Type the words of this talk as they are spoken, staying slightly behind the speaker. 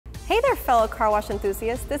Hey there, fellow car wash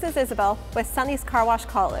enthusiasts. This is Isabel with Sonny's Car Wash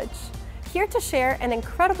College, here to share an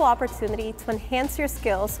incredible opportunity to enhance your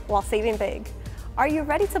skills while saving big. Are you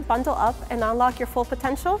ready to bundle up and unlock your full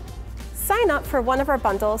potential? Sign up for one of our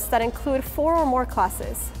bundles that include 4 or more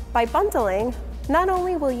classes. By bundling, not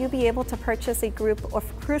only will you be able to purchase a group of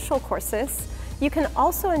crucial courses, you can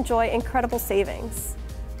also enjoy incredible savings.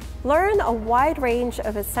 Learn a wide range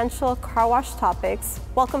of essential car wash topics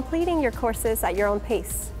while completing your courses at your own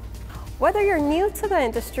pace. Whether you're new to the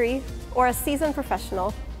industry or a seasoned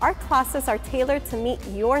professional, our classes are tailored to meet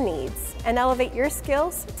your needs and elevate your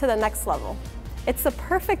skills to the next level. It's the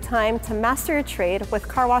perfect time to master your trade with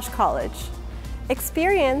Car Wash College.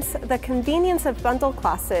 Experience the convenience of bundled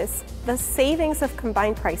classes, the savings of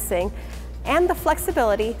combined pricing, and the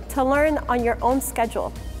flexibility to learn on your own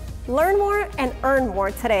schedule. Learn more and earn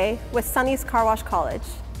more today with Sonny's Car Wash College.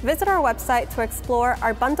 Visit our website to explore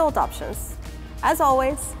our bundled options. As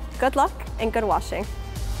always, good luck and good washing.